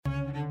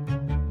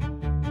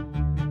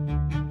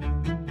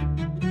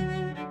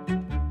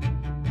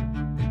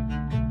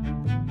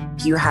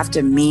you have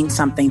to mean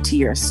something to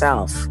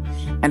yourself.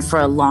 And for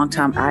a long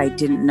time, I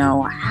didn't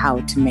know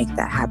how to make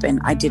that happen.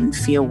 I didn't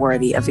feel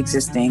worthy of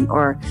existing,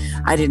 or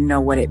I didn't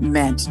know what it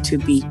meant to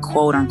be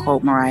quote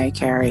unquote Mariah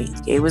Carey.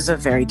 It was a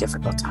very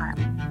difficult time.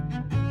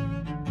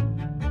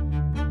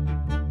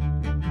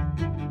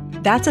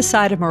 That's a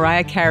side of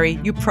Mariah Carey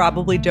you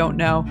probably don't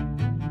know.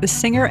 The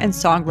singer and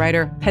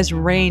songwriter has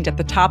reigned at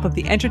the top of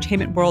the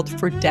entertainment world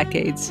for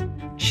decades.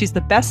 She's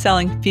the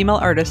best-selling female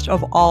artist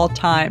of all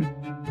time,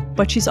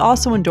 but she's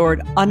also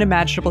endured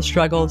unimaginable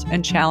struggles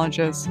and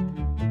challenges.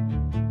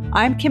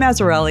 I'm Kim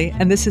Azzarelli,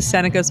 and this is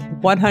Seneca's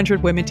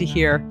 100 Women to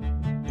Hear.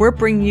 We're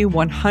bringing you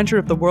 100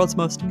 of the world's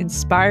most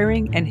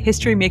inspiring and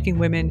history-making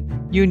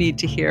women you need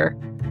to hear.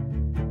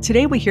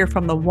 Today we hear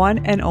from the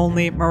one and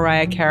only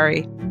Mariah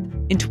Carey.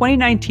 In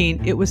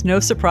 2019, it was no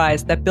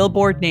surprise that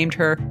Billboard named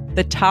her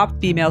the top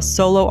female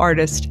solo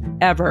artist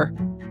ever.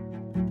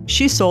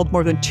 She sold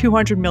more than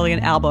 200 million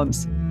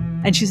albums,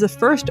 and she's the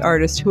first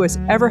artist who has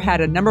ever had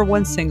a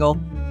 #1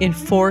 single in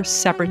 4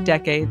 separate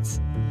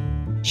decades.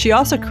 She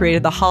also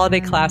created the holiday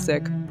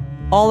classic,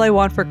 All I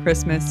Want for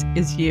Christmas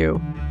Is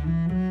You.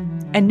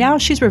 And now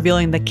she's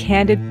revealing the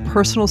candid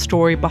personal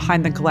story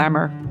behind the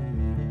glamour.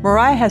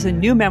 Mariah has a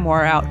new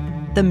memoir out,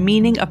 The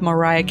Meaning of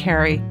Mariah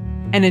Carey,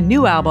 and a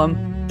new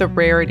album, The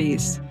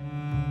Rarities.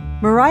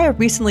 Mariah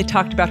recently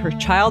talked about her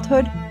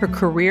childhood, her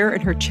career,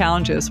 and her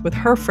challenges with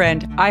her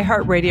friend,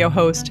 iHeartRadio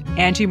host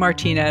Angie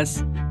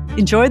Martinez.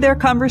 Enjoy their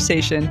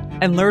conversation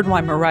and learn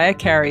why Mariah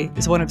Carey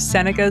is one of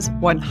Seneca's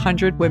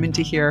 100 Women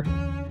to Hear.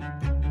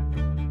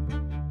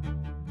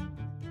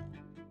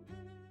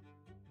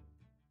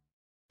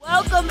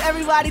 Welcome,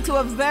 everybody, to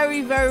a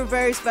very, very,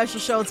 very special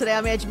show today.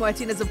 I'm Angie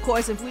Martinez, of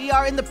course, and we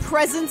are in the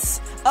presence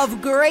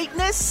of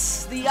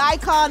greatness, the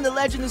icon, the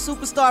legend, the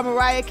superstar,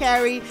 Mariah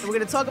Carey. We're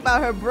going to talk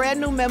about her brand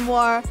new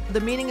memoir,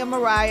 The Meaning of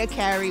Mariah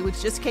Carey,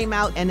 which just came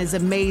out and is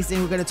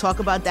amazing. We're going to talk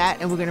about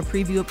that, and we're going to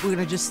preview it. We're going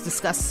to just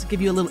discuss,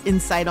 give you a little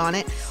insight on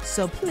it.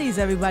 So please,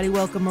 everybody,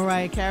 welcome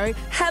Mariah Carey.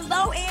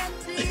 Hello,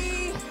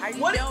 Angie. How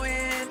you doing?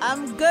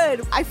 I'm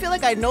good. I feel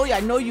like I know you. I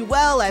know you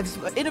well.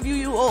 I've interviewed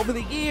you over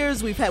the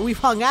years. We've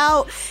hung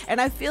out, and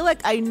I feel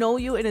like I know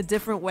you in a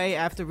different way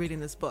after reading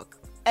this book.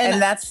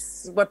 And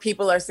that's what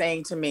people are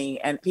saying to me,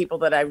 and people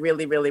that I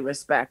really, really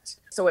respect.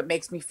 So it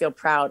makes me feel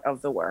proud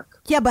of the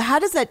work. Yeah, but how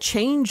does that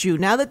change you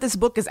now that this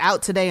book is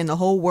out today and the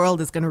whole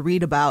world is going to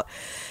read about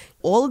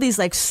all of these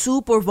like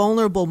super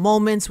vulnerable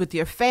moments with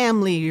your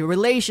family, your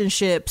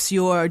relationships,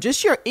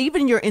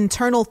 even your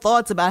internal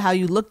thoughts about how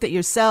you looked at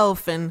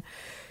yourself and,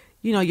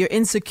 you know, your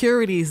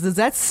insecurities? Does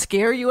that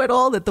scare you at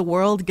all that the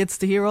world gets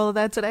to hear all of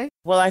that today?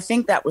 Well, I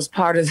think that was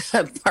part of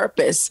the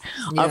purpose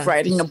of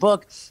writing a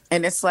book.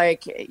 And it's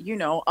like, you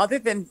know, other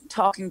than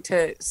talking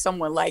to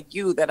someone like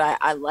you that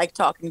I like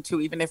talking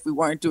to, even if we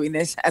weren't doing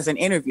this as an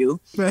interview,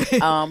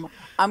 right.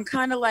 I'm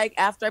kind of like,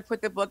 after I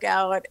put the book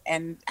out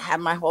and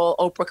had my whole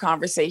Oprah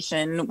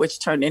conversation, which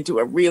turned into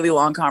a really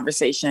long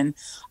conversation,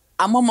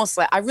 I'm almost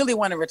like, I really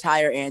want to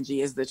retire,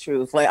 Angie, is the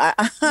truth. Like,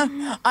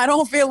 I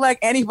don't feel like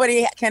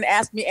anybody can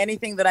ask me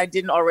anything that I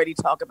didn't already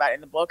talk about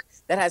in the book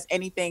that has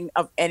anything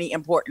of any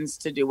importance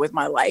to do with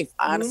my life.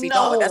 I honestly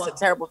don't. That's a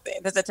terrible thing.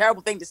 That's a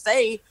terrible thing to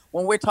say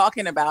when we're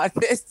talking about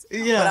this.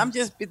 Yeah.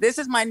 But this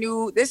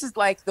is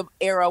like the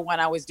era when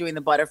I was doing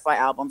the Butterfly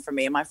album for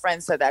me. And my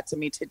friend said that to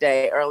me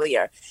today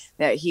earlier,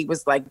 that he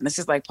was like, this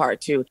is like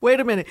part 2. Wait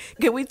a minute.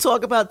 Can we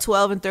talk about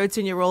 12 and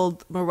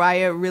 13-year-old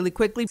Mariah really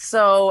quickly?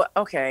 So,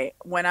 okay.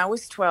 When I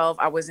was 12,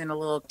 I was in a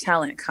little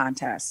talent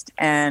contest,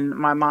 and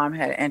my mom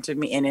had entered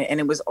me in it, and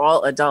it was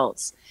all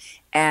adults.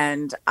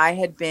 And I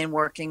had been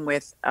working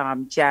with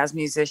jazz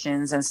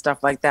musicians and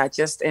stuff like that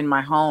just in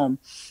my home.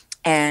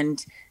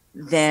 And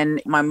then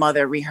my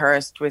mother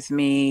rehearsed with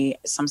me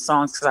some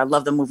songs because I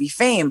love the movie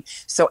Fame.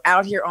 So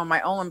Out Here on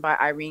My Own by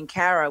Irene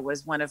Cara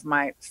was one of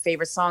my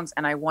favorite songs,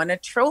 and I won a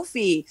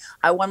trophy.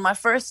 I won my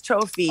first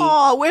trophy.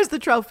 Oh, where's the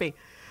trophy?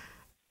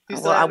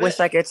 Well, I wish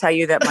I could tell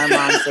you that my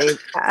mom saved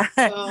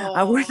it.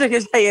 I wish I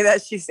could tell you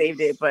that she saved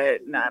it,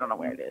 but no, I don't know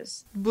where it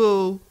is.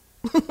 Boo.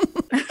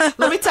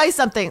 Let me tell you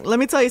something.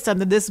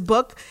 This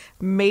book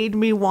made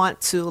me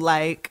want to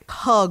like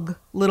hug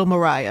little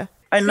Mariah.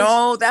 I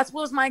know. That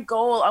was my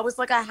goal. I was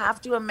like, I have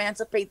to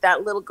emancipate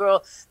that little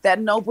girl that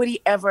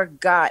nobody ever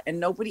got,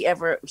 and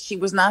she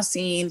was not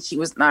seen. She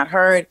was not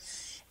heard.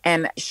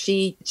 And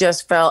she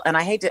just felt, and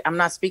I'm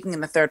not speaking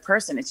in the third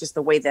person. It's just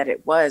the way that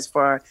it was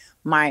for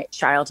my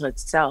childhood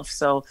self.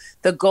 So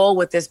the goal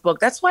with this book,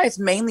 that's why it's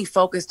mainly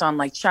focused on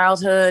like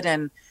childhood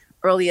and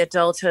early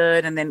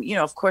adulthood. And then, you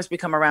know, of course, we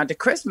come around to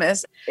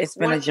Christmas. It's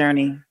been a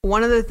journey.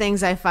 One of the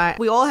things I find,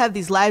 we all have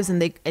these lives,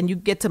 and you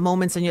get to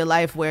moments in your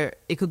life where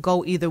it could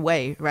go either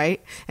way,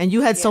 right? And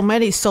you had so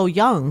many so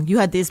young. You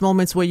had these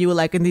moments where you were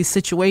like in these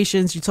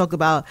situations. You talk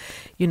about,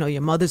 you know,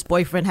 your mother's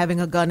boyfriend having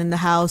a gun in the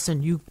house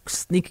and you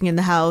sneaking in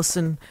the house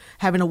and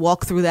having to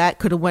walk through that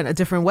could have went a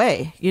different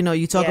way. You know,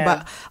 you talk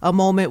about a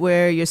moment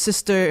where your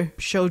sister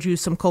showed you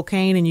some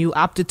cocaine and you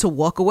opted to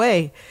walk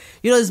away.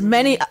 You know, there's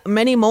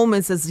many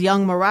moments as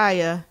young Mariah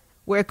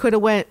where it could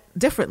have went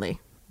differently.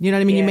 You know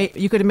what I mean? Yeah.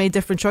 You could have made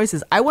different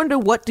choices. I wonder,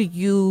 what do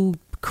you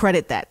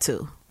credit that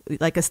to?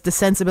 Like the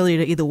sensibility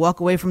to either walk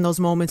away from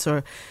those moments,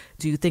 or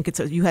do you think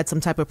you had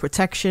some type of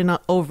protection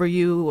over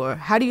you, or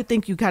how do you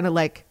think you kind of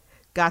like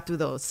got through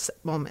those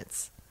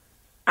moments?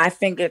 I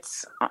think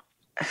it's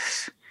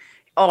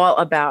all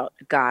about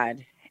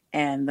God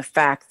and the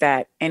fact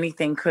that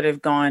anything could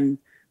have gone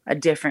a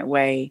different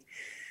way,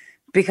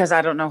 because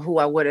I don't know who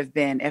I would have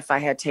been if I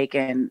had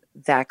taken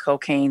that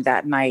cocaine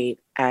that night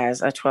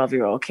as a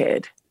 12-year-old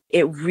kid.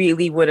 It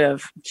really would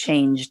have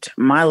changed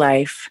my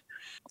life.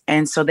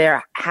 And so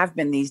there have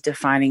been these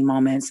defining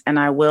moments. And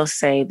I will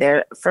say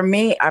for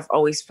me, I've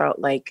always felt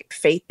like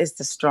faith is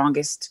the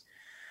strongest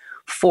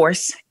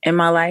force in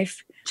my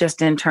life,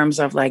 just in terms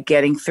of like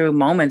getting through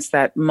moments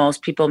that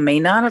most people may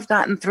not have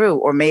gotten through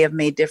or may have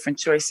made different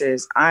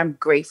choices. I'm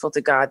grateful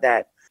to God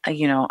that,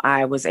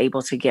 I was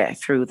able to get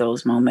through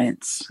those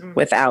moments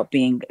without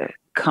being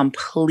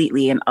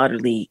completely and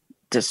utterly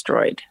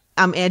destroyed.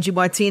 I'm Angie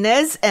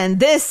Martinez, and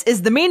this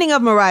is The Meaning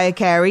of Mariah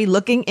Carey,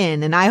 Looking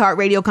In, an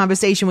iHeartRadio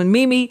conversation with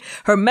Mimi.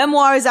 Her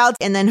memoir is out,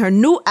 and then her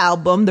new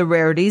album, The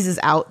Rarities, is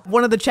out.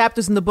 One of the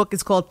chapters in the book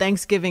is called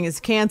Thanksgiving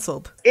is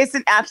Canceled. It's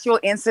an actual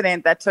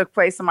incident that took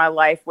place in my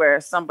life where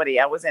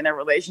somebody I was in a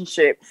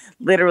relationship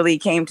literally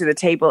came to the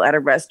table at a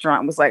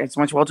restaurant and was like, I just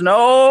want you all to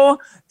know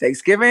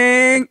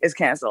Thanksgiving is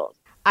canceled.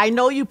 I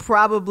know you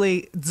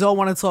probably don't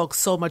want to talk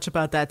so much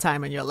about that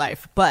time in your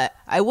life, but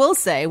I will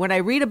say, when I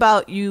read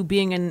about you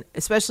being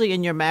especially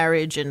in your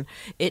marriage and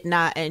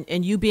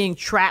you being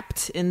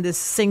trapped in this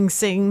sing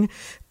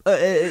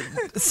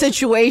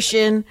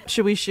situation,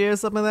 should we share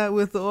some of that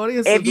with the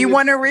audience? If you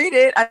want to read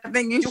it, I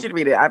think you should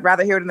read it. I'd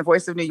rather hear it in the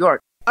voice of New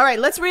York. All right,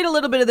 let's read a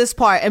little bit of this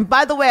part. And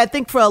by the way, I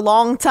think for a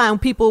long time,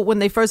 people, when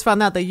they first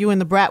found out that you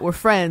and the Brat were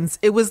friends,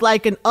 it was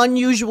like an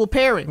unusual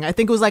pairing. I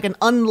think it was like an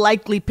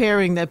unlikely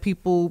pairing that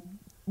people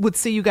would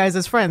see you guys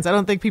as friends. I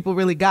don't think people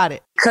really got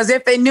it. Because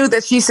if they knew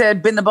that she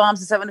said been the bombs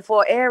in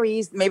 74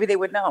 Aries, maybe they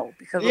would know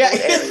because of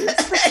Aries.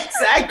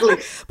 Exactly.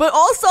 But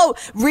also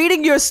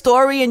reading your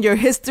story and your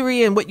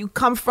history and what you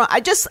come from,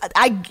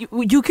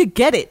 you could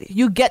get it.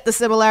 You get the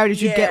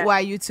similarities. You get why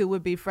you two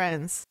would be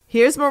friends.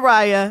 Here's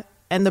Mariah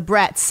and the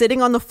Brat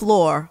sitting on the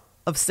floor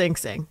of Sing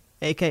Sing,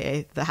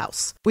 aka the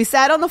house. We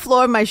sat on the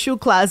floor of my shoe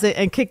closet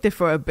and kicked it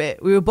for a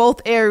bit. We were both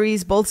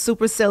Aries, both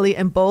super silly,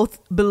 and both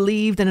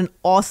believed in an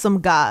awesome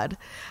God.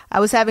 I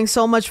was having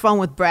so much fun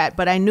with Brat,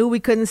 but I knew we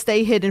couldn't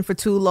stay hidden for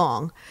too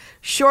long.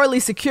 Surely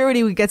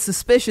security would get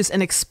suspicious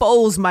and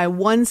expose my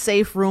one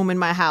safe room in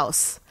my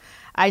house.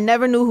 I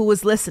never knew who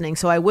was listening,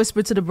 so I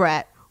whispered to the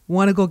Brat,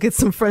 "Want to go get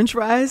some French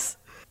fries?"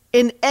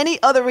 In any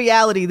other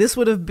reality, this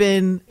would have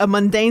been a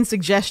mundane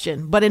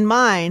suggestion, but in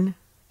mine,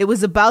 it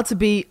was about to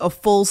be a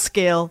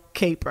full-scale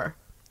caper.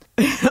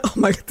 Oh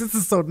my God, this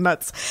is so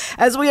nuts.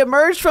 As we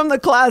emerged from the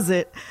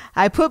closet,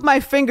 I put my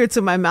finger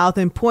to my mouth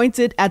and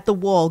pointed at the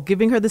wall,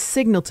 giving her the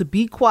signal to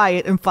be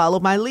quiet and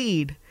follow my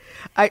lead.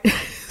 I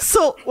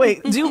don't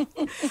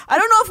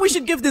know if we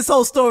should give this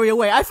whole story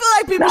away. I feel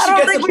like people should I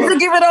don't think we should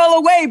give it all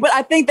away, but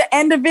I think the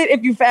end of it,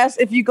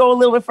 if you go a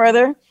little bit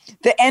further,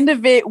 the end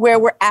of it where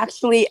we're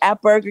actually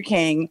at Burger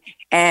King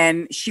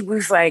and she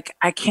was like,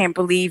 I can't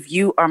believe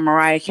you are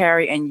Mariah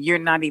Carey and you're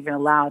not even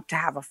allowed to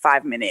have a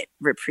 5-minute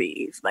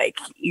reprieve. Like,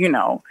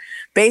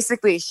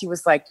 basically she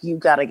was like, you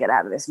got to get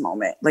out of this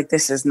moment. Like,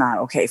 this is not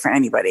okay for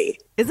anybody.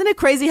 Isn't it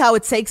crazy how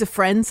it takes a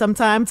friend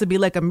sometimes to be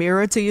like a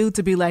mirror to you,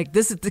 to be like,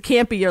 it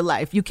can't be your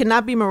life. You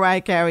cannot be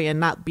Mariah Carey and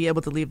not be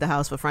able to leave the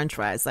house for French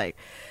fries. Like,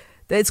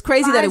 it's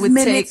crazy that it would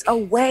take 5 minutes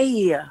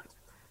away.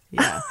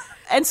 Yeah.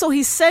 And so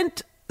he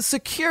sent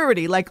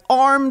security, like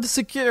armed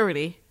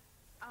security.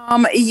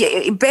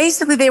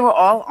 Basically they were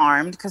all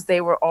armed because they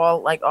were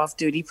all like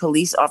off-duty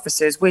police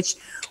officers, which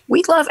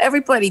we love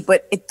everybody,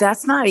 but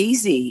that's not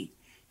easy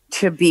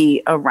to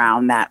be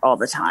around that all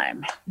the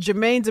time.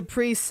 Jermaine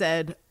Dupri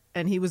said,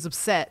 and he was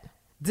upset,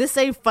 "This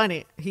ain't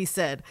funny," he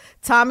said.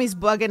 "Tommy's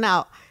bugging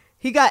out.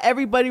 He got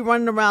everybody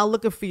running around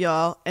looking for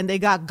y'all, and they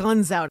got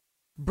guns out."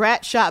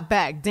 Brat shot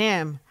back,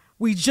 "Damn,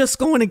 we just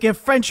going to get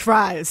French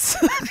fries."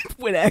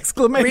 With an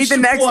exclamation. Read the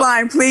next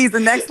line, please. The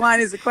next line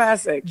is a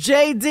classic.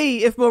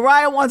 JD, if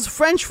Mariah wants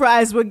French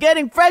fries, we're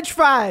getting French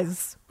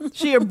fries.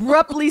 She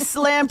abruptly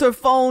slammed her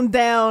phone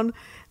down,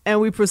 and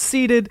we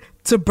proceeded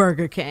to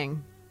Burger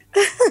King.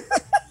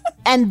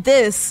 And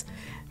this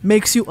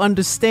makes you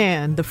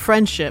understand the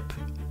friendship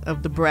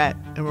of the Brat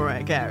and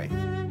Mariah Carey.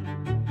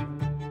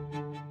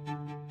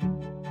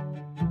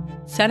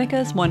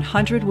 Seneca's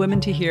 100 Women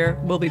to Hear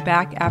will be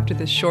back after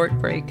this short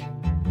break.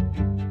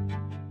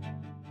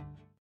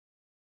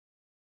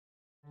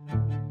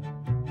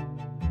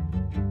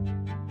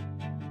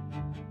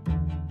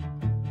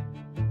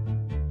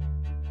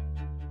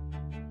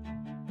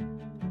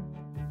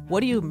 What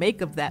do you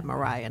make of that,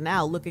 Mariah?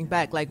 Now, looking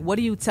back, like, what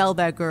do you tell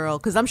that girl?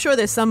 Because I'm sure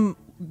there's some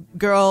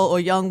girl or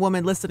young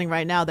woman listening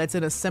right now that's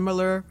in a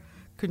similar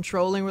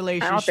controlling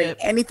relationship. I don't think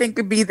anything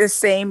could be the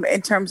same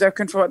in terms of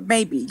control.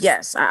 Maybe,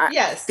 yes.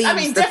 Yes.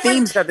 The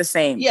themes are the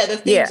same. Yeah, the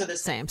themes are the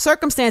same.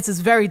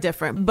 Circumstances very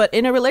different. But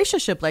in a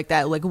relationship like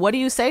that, like, what do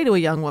you say to a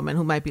young woman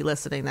who might be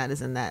listening that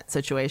is in that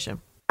situation?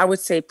 I would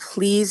say,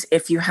 please,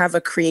 if you have a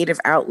creative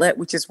outlet,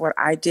 which is what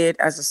I did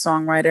as a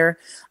songwriter,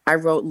 I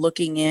wrote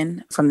Looking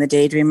In from the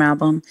Daydream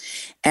album.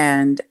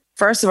 And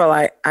first of all,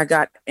 I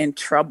got in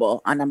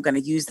trouble, and I'm going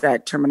to use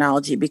that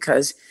terminology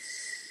because,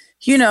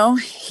 you know,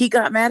 he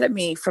got mad at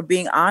me for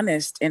being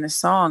honest in a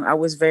song. I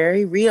was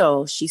very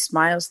real. She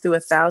smiles through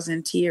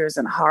 1,000 tears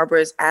and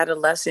harbors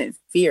adolescent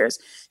fears.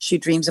 She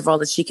dreams of all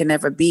that she can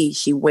never be.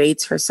 She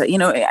waits herself. You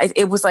know,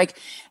 it was like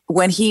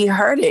when he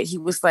heard it, he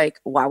was like,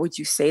 why would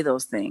you say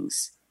those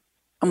things?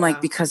 I'm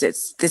like, because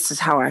this is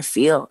how I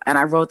feel. And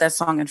I wrote that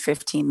song in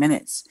 15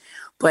 minutes.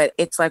 But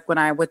it's like when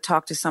I would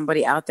talk to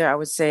somebody out there, I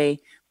would say,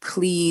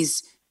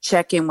 please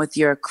check in with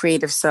your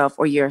creative self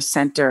or your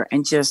center,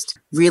 and just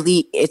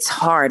really, it's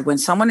hard when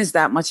someone is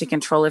that much in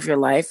control of your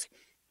life.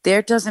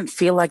 There doesn't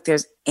feel like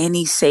there's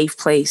any safe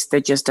place.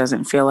 There just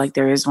doesn't feel like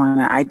there is one.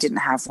 I didn't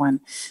have one.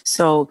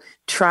 So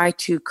try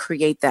to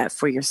create that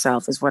for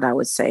yourself is what I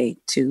would say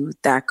to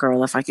that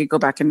girl. If I could go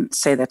back and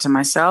say that to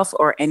myself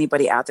or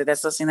anybody out there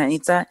that's listening that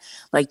needs that,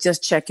 like,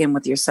 just check in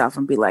with yourself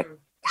and be like,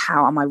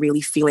 how am I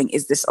really feeling?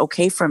 Is this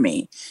okay for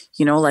me?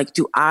 You know, like,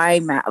 do I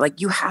matter?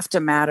 Like, you have to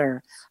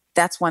matter.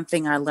 That's one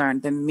thing I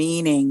learned, the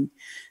meaning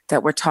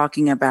that we're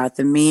talking about,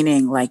 the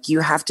meaning, like,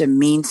 you have to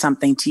mean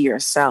something to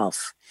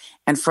yourself.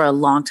 And for a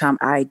long time,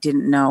 I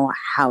didn't know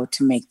how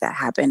to make that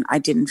happen. I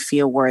didn't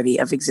feel worthy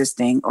of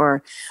existing,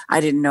 or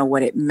I didn't know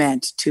what it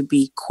meant to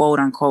be quote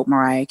unquote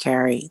Mariah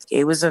Carey.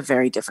 It was a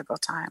very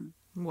difficult time.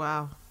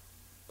 Wow.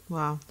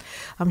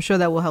 I'm sure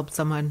that will help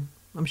someone.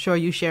 I'm sure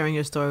you sharing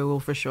your story will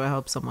for sure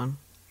help someone,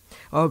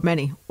 or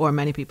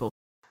many people.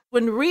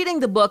 When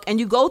reading the book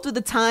and you go through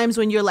the times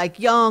when you're like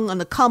young on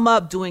the come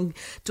up, doing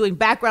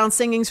background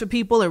singings for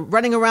people and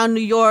running around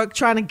New York,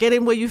 trying to get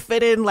in where you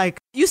fit in, like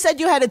you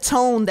said, you had a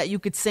tone that you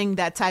could sing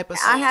that type of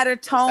song. I had a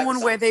tone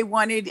where they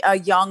wanted a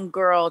young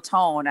girl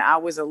tone. I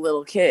was a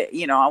little kid,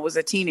 you know, I was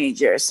a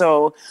teenager.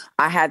 So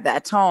I had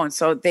that tone.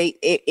 So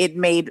it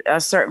made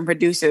certain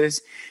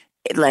producers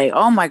like,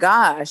 oh my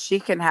gosh, she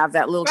can have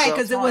that little right,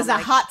 because it was a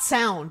hot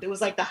sound. It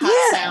was like the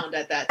hot sound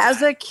at that time.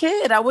 As a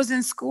kid, I was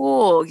in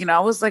school. You know,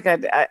 I was like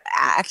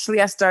actually,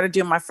 I started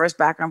doing my first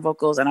background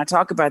vocals, and I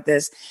talk about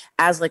this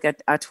as like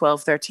a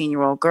 12,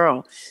 13-year-old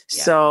girl.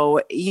 Yeah.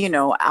 So, you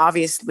know,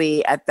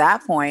 obviously at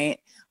that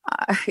point,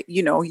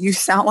 you know, you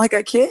sound like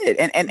a kid.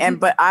 And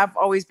but I've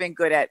always been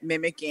good at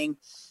mimicking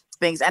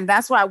things. And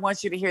that's why I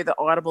want you to hear the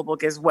Audible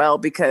book as well,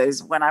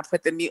 because when I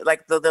put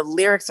the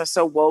lyrics are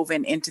so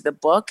woven into the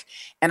book.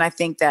 And I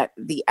think that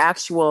the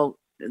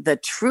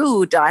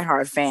true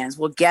diehard fans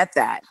will get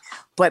that.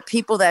 But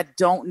people that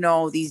don't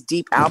know these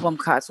deep album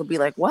cuts will be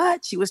like,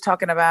 what? She was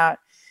talking about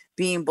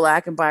being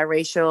Black and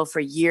biracial for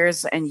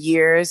years and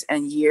years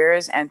and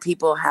years, and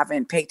people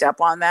haven't picked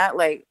up on that.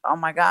 Like, oh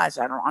my gosh,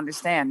 I don't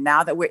understand.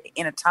 Now that we're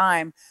in a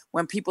time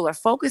when people are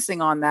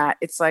focusing on that,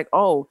 it's like,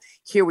 oh,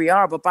 here we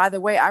are. But by the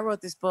way, I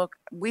wrote this book,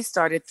 we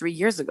started 3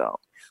 years ago.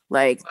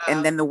 Like, wow.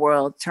 And then the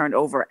world turned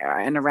over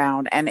and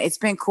around, and it's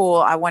been cool.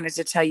 I wanted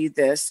to tell you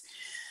this.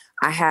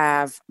 I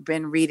have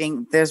been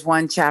reading, there's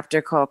one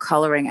chapter called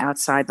Coloring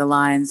Outside the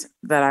Lines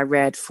that I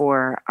read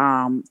for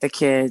the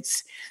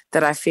kids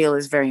that I feel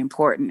is very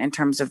important in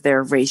terms of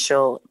their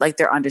racial, like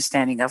their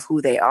understanding of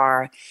who they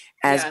are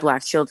as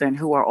Black children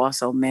who are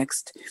also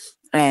mixed.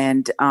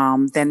 And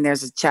then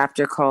there's a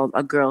chapter called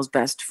A Girl's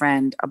Best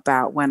Friend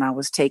about when I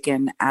was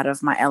taken out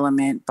of my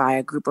element by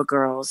a group of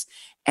girls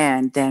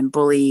and then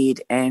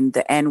bullied, and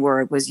the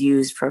N-word was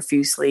used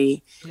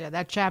profusely. Yeah,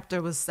 that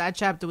chapter was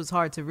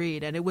hard to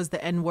read, and it was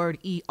the N-word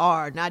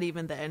ER, not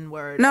even the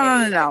N-word.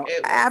 No.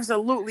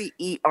 Absolutely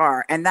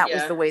ER. And that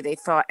was the way they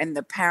thought, and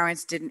the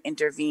parents didn't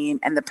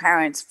intervene, and the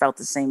parents felt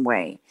the same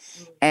way.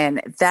 Mm-hmm.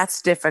 And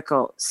that's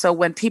difficult. So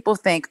when people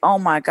think, oh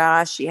my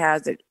gosh, she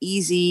has it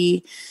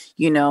easy,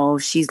 you know,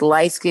 she's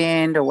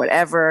light-skinned or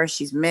whatever,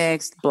 she's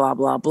mixed, blah,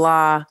 blah,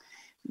 blah.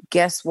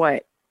 Guess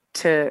what?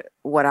 To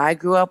what I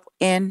grew up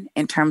in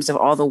terms of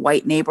all the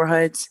white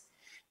neighborhoods,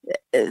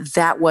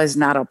 that was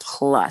not a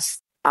plus.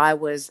 I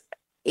was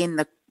in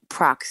the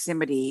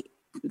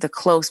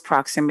close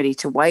proximity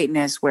to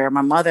whiteness, where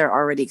my mother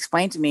already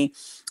explained to me,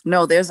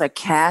 no, there's a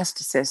caste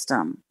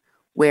system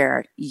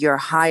where you're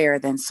higher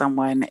than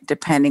someone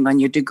depending on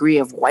your degree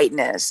of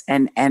whiteness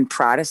and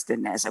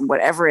Protestantness and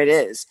whatever it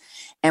is.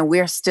 And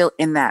we're still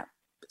in that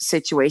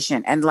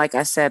situation. And like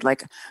I said,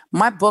 like,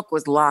 my book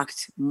was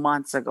locked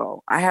months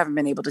ago. I haven't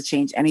been able to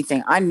change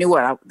anything. I knew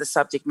the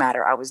subject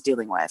matter I was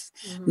dealing with.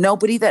 Mm-hmm.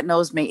 Nobody that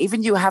knows me,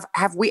 even you, have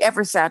we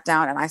ever sat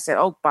down and I said,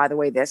 oh, by the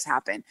way, this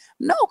happened?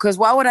 No, because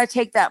why would I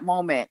take that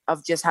moment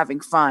of just having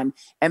fun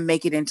and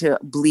make it into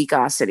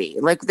bleakosity?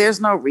 Like,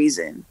 there's no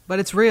reason. But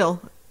it's real.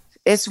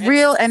 It's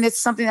real, and it's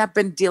something I've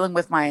been dealing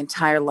with my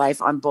entire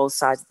life on both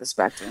sides of the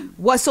spectrum.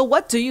 So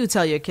what do you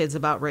tell your kids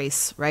about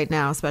race right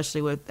now,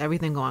 especially with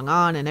everything going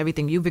on and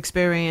everything you've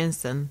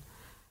experienced? And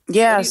what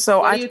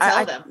do you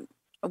tell them?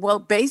 Well,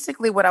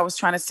 basically what I was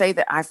trying to say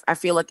that I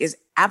feel like is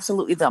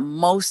absolutely the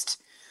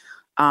most,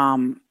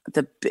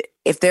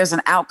 if there's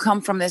an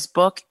outcome from this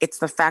book, it's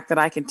the fact that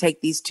I can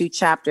take these 2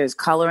 chapters,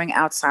 Coloring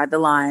Outside the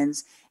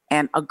Lines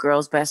and A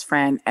Girl's Best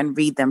Friend, and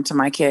read them to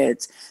my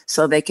kids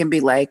so they can be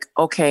like,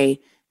 okay,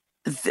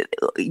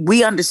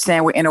 we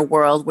understand we're in a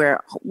world where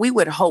we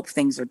would hope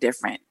things are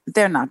different.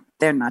 They're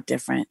not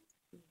different.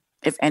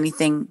 If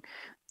anything,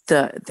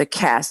 the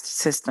caste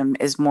system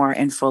is more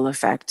in full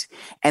effect.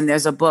 And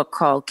there's a book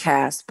called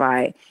Caste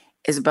by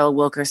Isabella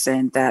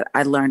Wilkerson that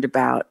I learned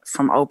about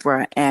from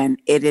Oprah. And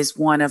it is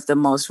one of the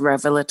most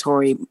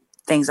revelatory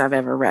things I've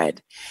ever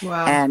read.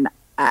 Wow. And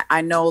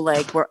I know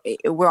like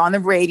we're on the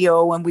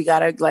radio and we got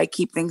to like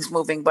keep things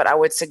moving, but I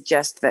would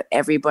suggest that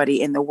everybody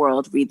in the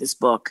world read this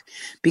book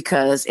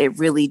because it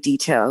really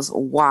details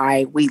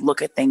why we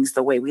look at things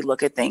the way we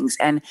look at things.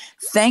 And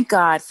thank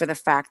God for the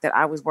fact that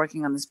I was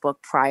working on this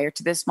book prior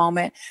to this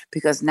moment,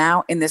 because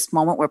now in this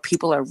moment where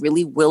people are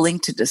really willing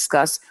to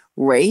discuss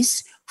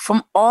race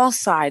from all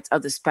sides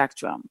of the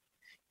spectrum,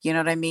 you know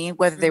what I mean?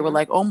 Whether they were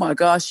like, oh my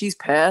gosh, she's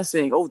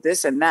passing, oh,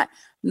 this and that.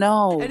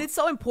 No. And it's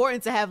so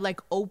important to have like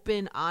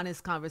open,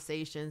 honest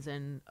conversations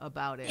and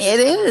about it. It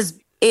is.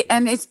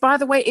 And it's, by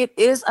the way, it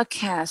is a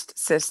caste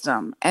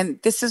system. And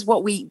this is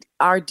what we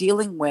are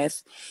dealing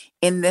with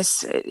in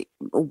this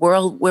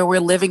world where we're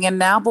living in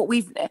now. But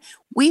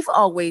we've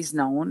always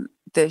known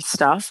this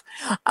stuff.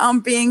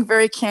 I'm being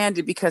very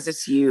candid because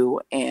it's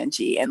you,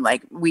 Angie, and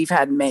like we've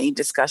had many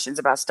discussions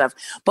about stuff,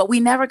 but we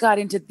never got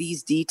into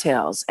these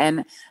details,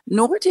 and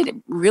nor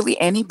did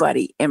really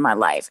anybody in my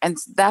life. And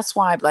that's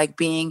why like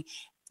being,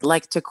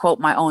 like to quote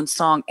my own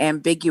song,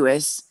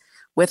 ambiguous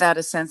without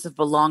a sense of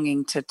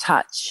belonging to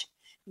touch.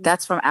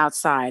 That's from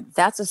Outside.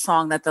 That's a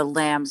song that the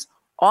Lambs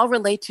all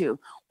relate to,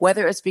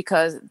 whether it's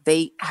because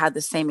they had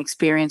the same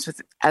experience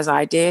as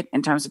I did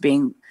in terms of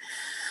being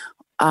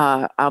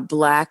a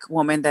Black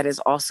woman that is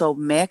also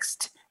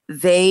mixed.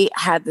 They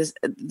had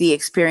the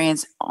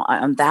experience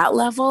on that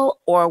level,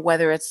 or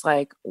whether it's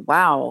like,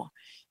 wow,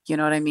 you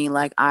know what I mean?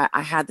 Like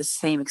I had the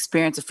same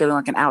experience of feeling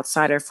like an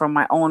outsider for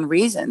my own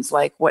reasons,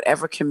 like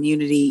whatever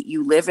community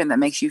you live in that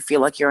makes you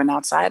feel like you're an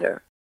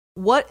outsider.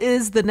 What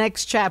is the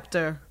next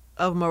chapter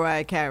of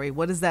Mariah Carey?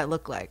 What does that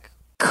look like?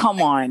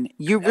 Come on.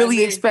 You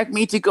really expect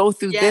me to go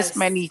through this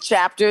many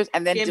chapters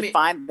and then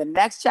define the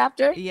next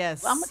chapter?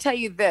 Yes. Well, I'm going to tell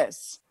you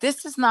this.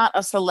 This is not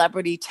a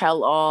celebrity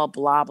tell-all,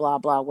 blah, blah,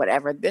 blah,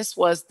 whatever. This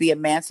was the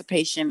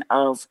emancipation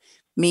of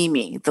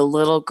Mimi, the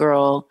little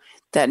girl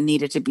that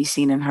needed to be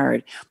seen and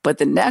heard. But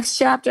the next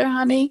chapter,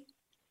 honey,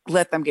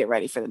 let them get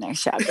ready for the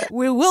next chapter.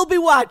 We will be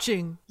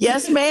watching.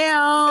 Yes,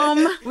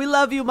 ma'am. We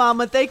love you,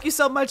 Mama. Thank you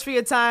so much for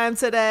your time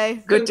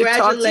today. Good to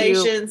talk to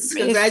you.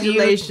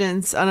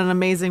 Congratulations on an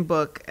amazing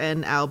book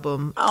and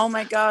album. Oh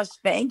my gosh,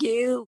 thank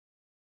you.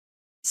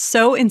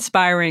 So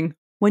inspiring.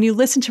 When you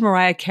listen to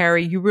Mariah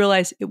Carey, you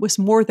realize it was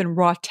more than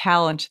raw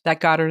talent that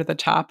got her to the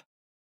top.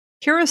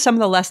 Here are some of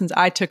the lessons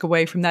I took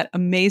away from that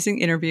amazing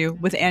interview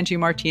with Angie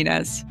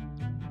Martinez.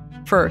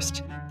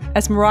 First,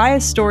 as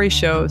Mariah's story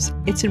shows,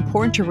 it's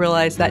important to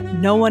realize that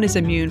no one is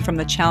immune from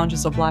the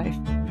challenges of life.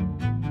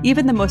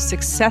 Even the most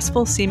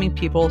successful seeming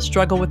people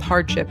struggle with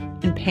hardship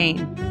and pain.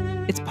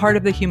 It's part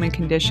of the human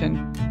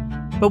condition.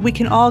 But we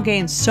can all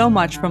gain so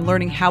much from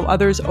learning how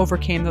others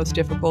overcame those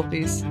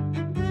difficulties.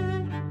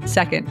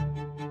 Second,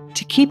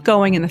 to keep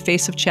going in the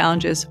face of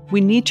challenges,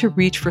 we need to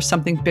reach for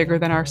something bigger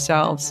than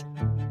ourselves.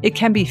 It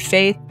can be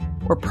faith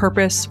or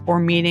purpose or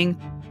meaning,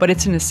 but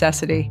it's a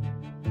necessity.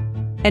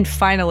 And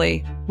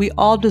finally, we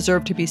all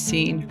deserve to be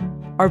seen.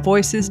 Our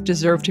voices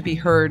deserve to be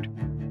heard.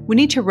 We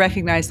need to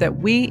recognize that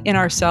we in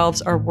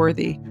ourselves are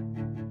worthy.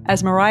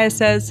 As Mariah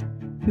says,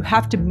 you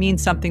have to mean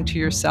something to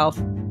yourself.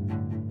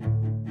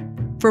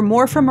 For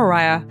more from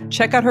Mariah,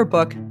 check out her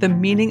book, The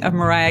Meaning of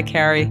Mariah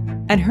Carey,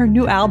 and her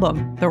new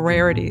album, The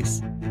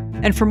Rarities.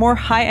 And for more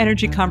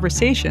high-energy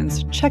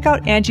conversations, check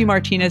out Angie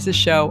Martinez's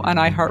show on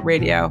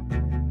iHeartRadio.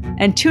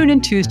 And tune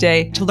in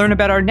Tuesday to learn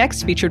about our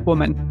next featured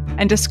woman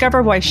and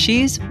discover why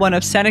she's one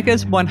of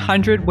Seneca's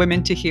 100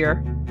 Women to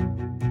Hear.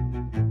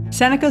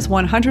 Seneca's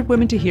 100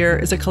 Women to Hear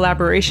is a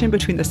collaboration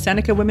between the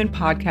Seneca Women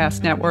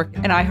Podcast Network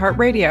and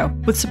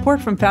iHeartRadio, with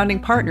support from founding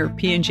partner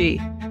P&G.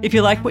 If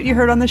you like what you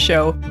heard on the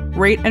show,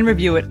 rate and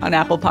review it on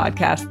Apple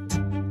Podcasts.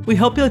 We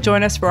hope you'll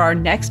join us for our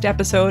next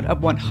episode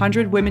of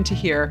 100 Women to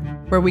Hear,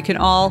 where we can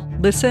all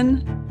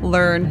listen,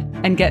 learn,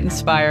 and get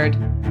inspired.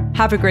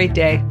 Have a great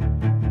day.